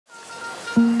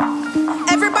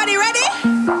Everybody ready?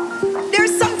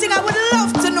 There's something I would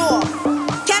love to know.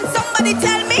 Can somebody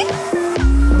tell me?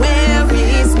 Where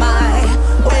is my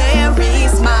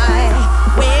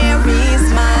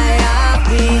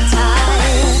appetite?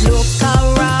 Look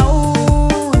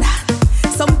around.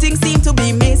 Something seems to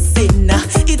be missing.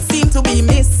 It seems to be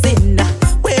missing.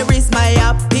 Where is my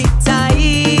appetite?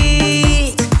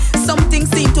 Something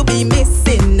seems to be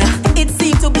missing. It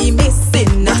seems to be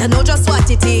missing. But I know just what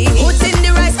it is. Put in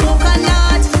the rice,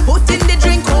 coconut. Put in the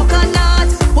drink, coconut.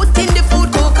 Put in the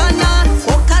food, coconut.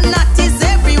 Coconut is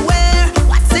everywhere.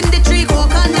 What's in the tree,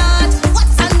 coconut?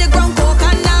 What's on the ground,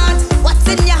 coconut? What's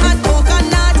in your hand,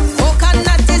 coconut?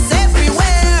 Coconut is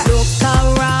everywhere. Look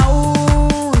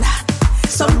around.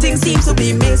 Something seems to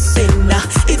be missing.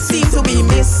 It seems to be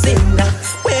missing.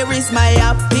 Where is my